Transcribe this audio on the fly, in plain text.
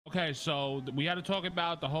Okay, so we had to talk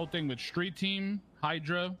about the whole thing with Street Team,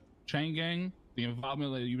 Hydra, Chain Gang, the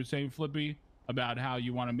involvement that you were saying, Flippy, about how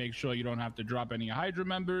you want to make sure you don't have to drop any Hydra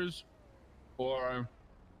members, or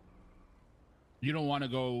you don't want to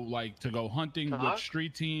go hunting with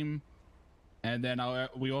Street Team. And then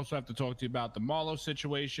we also have to talk to you about the Marlowe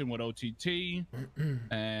situation with OTT.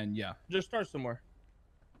 And yeah, just start somewhere.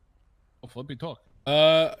 Oh, Flippy, talk.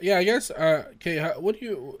 Yeah, I guess. Okay,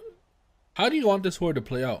 how do you want this war to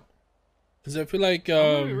play out? Because I feel like I'm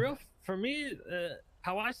gonna be real. For me,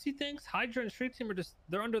 how I see things, Hydra and Street Team are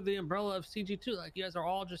they're under the umbrella of CG2. Like, you guys are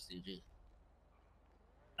all just CG.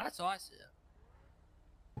 That's how I see it.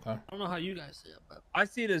 Okay. I don't know how you guys see it, but I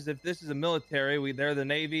see it as if this is a military. They're the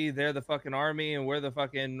Navy, they're the fucking Army, and we're the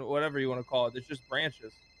fucking whatever you want to call it. It's just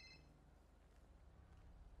branches.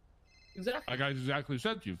 Exactly. Like I exactly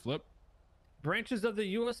said to you, Flip. Branches of the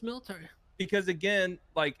U.S. military. Because again,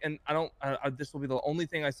 like, and this will be the only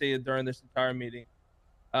thing I say during this entire meeting.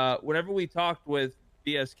 Whenever we talked with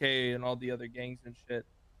BSK and all the other gangs and shit,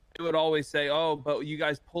 they would always say, "Oh, but you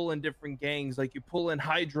guys pull in different gangs. Like, you pull in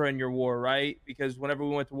Hydra in your war, right?" Because whenever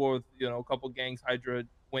we went to war with, a couple gangs, Hydra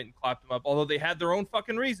went and clapped them up, although they had their own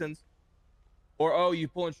fucking reasons. Or, oh, you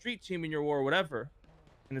pull in Street Team in your war, or whatever.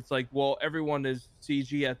 And it's like, well, everyone is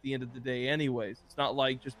CG at the end of the day anyways. It's not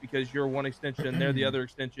like just because you're one extension, they're the other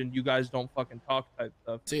extension, you guys don't fucking talk type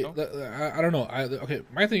stuff. See, I don't know. Okay,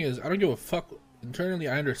 my thing is, I don't give a fuck. Internally,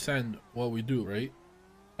 I understand what we do, right?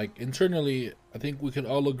 Like, internally, I think we can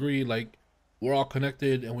all agree, like, we're all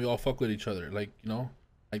connected and we all fuck with each other. Like,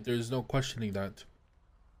 like, there's no questioning that.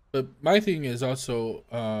 But my thing is also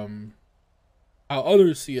how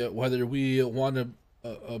others see it, whether we want to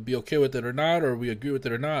be okay with it or not, or we agree with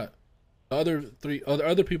it or not. The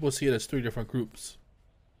other people see it as three different groups.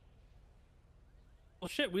 Well,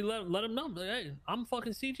 shit, we let them know. Like, hey, I'm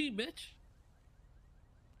fucking CG, bitch.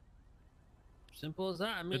 Simple as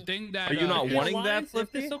that. I mean, The thing that are you not wanting that, If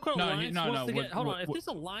Flippy? this so-called alliance wants to get, hold on, if what- this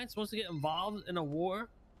alliance wants to get involved in a war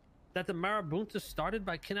that the Marabunta started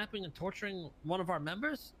by kidnapping and torturing one of our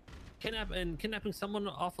members, kidnapping someone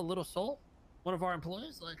off a Little Soul, one of our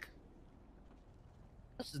employees, like,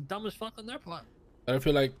 that's just dumb as fuck on their part. I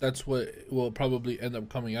feel like that's what will probably end up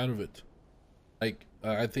coming out of it. Like,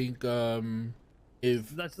 I think if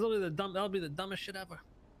that's literally that'll be the dumbest shit ever.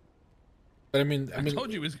 But I mean, I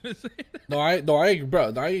told you he was gonna say that. No, I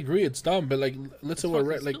agree, it's dumb. But like, let's say what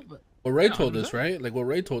Ray told us, right? Like, what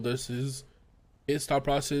Ray told us is his thought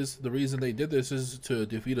process. The reason they did this is to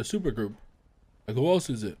defeat a supergroup. Like, who else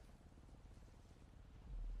is it?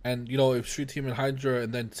 And if Street Team and Hydra,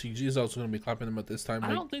 and then CG is also going to be clapping them at this time.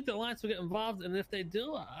 I don't think the alliance will get involved, and if they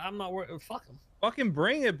do, I'm not worried. Fuck them. Fucking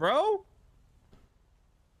bring it, bro.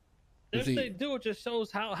 If they do, it just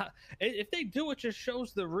shows if they do, it just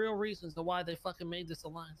shows the real reasons to why they fucking made this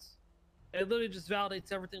alliance. It literally just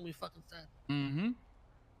validates everything we fucking said.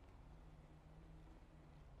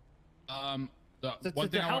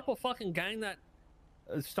 To help a fucking gang that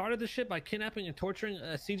started the shit by kidnapping and torturing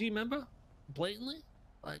a CG member blatantly,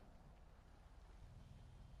 like.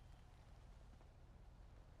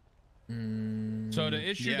 So the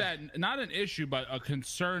issue that, not an issue, but a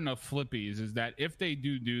concern of Flippy's is that if they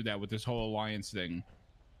do that with this whole alliance thing,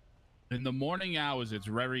 in the morning hours, it's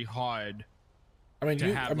very hard. I mean,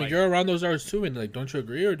 you're around those hours too, and like, don't you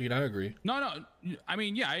agree, or do you not agree? No. I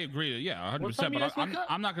mean, yeah, I agree. Yeah, 100%. But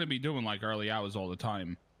I'm not going to be doing like early hours all the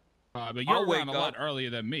time. But you're around a lot earlier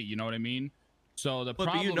than me. You know what I mean? So the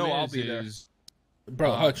problem I'll be there.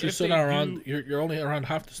 Bro, Hutch, you're still not around. You're only around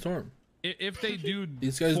half the storm. If they do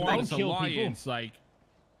these guys form this alliance, like,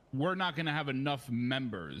 we're not going to have enough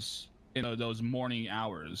members in those morning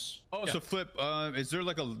hours. Oh, so Flip, is there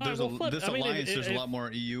like this alliance? There's a lot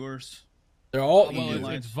more EUers. They're all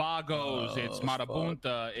it's Vagos, it's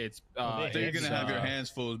Marabunta, it's you're gonna have your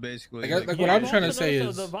hands full, basically. Like what I'm trying to say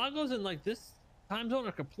is the Vagos in like this time zone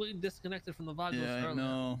are completely disconnected from the Vagos. Yeah, I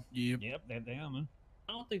know. Yep, they are, man.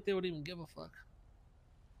 I don't think they would even give a fuck.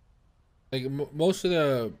 Like most of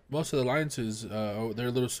the alliances,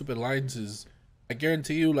 their little stupid alliances, I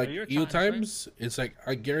guarantee you, like EU times, right? It's like,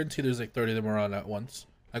 I guarantee there's like 30 of them around at once,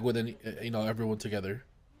 like within everyone together.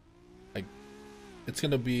 Like, it's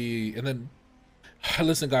gonna be, and then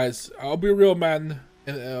listen, guys, I'll be real, man.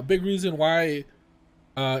 And a big reason why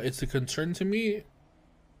it's a concern to me.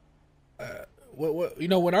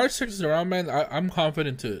 When our six is around, man, I'm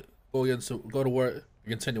confident to go to war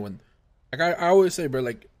against anyone. Like I always say, bro,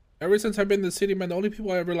 like, ever since I've been in the city, man, the only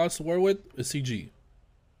people I ever lost the war with is CG.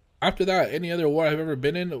 After that, any other war I've ever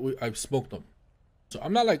been in, I've smoked them. So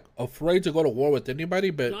I'm not like afraid to go to war with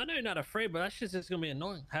anybody, but no, I know you're not afraid, but that's just gonna be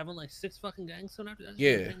annoying having like 6 fucking gangs soon after that.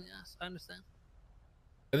 Yeah, yes, I understand.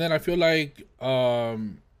 And then I feel like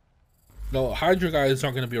no, Hydra guy is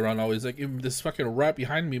not gonna be around always. Like even this fucking rat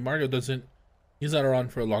behind me, Mario doesn't. He's not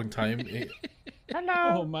around for a long time.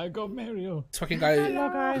 Hello. Oh my God, Mario. This fucking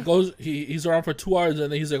guy goes. He's around for 2 hours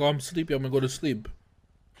and then he's like, "Oh, I'm sleepy. I'm gonna go to sleep."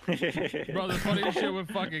 Bro, the funniest shit with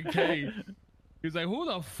fucking K. He's like, who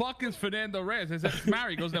the fuck is Fernando Reyes? I said, it's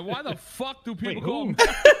Mary. He goes, then why the fuck do people call him?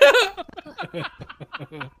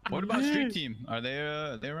 What about Street Team? Are they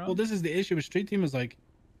around? Well, this is the issue with Street Team is like,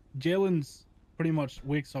 Jalen's pretty much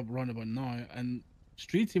wakes up around about now, and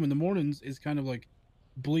Street Team in the mornings is kind of like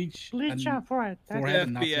Bleach and for it.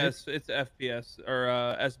 FPS. It's FPS or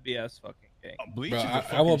SBS fucking game. Bleach Bro, is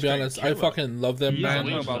a I will fucking be honest. straight I killer. fucking love them, He's man.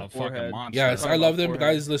 a about fucking forehead. monster. Yes, Talk I love about them,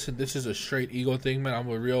 forehead. guys. Listen, this is a straight ego thing, man. I'm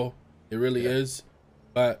a real. It really is.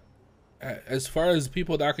 But as far as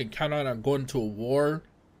people that I can count on going to a war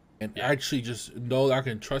and actually just know that I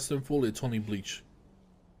can trust them fully, it's only Bleach.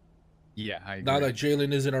 Yeah, I agree. Now that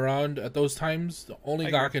Jalen isn't around at those times, the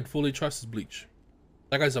only guy I can fully trust is Bleach.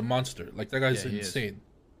 That guy's a monster. Like, that guy's Yeah, he is. insane.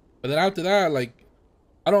 But then after that, like,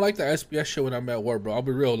 I don't like the SBS shit when I'm at war, bro. I'll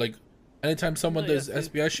be real. Like, anytime someone does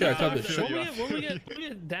SBS shit, I tell them shit. When we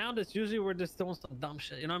get down, it's usually we're just doing some dumb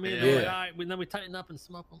shit. You know what I mean? Yeah. Like, all right, then we tighten up and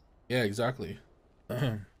smoke them. Yeah, exactly.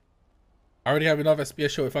 I already have enough SBS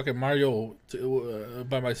shit with fucking Mario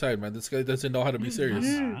by my side, man. This guy doesn't know how to be serious.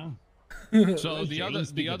 So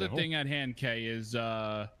the other thing at hand, K, is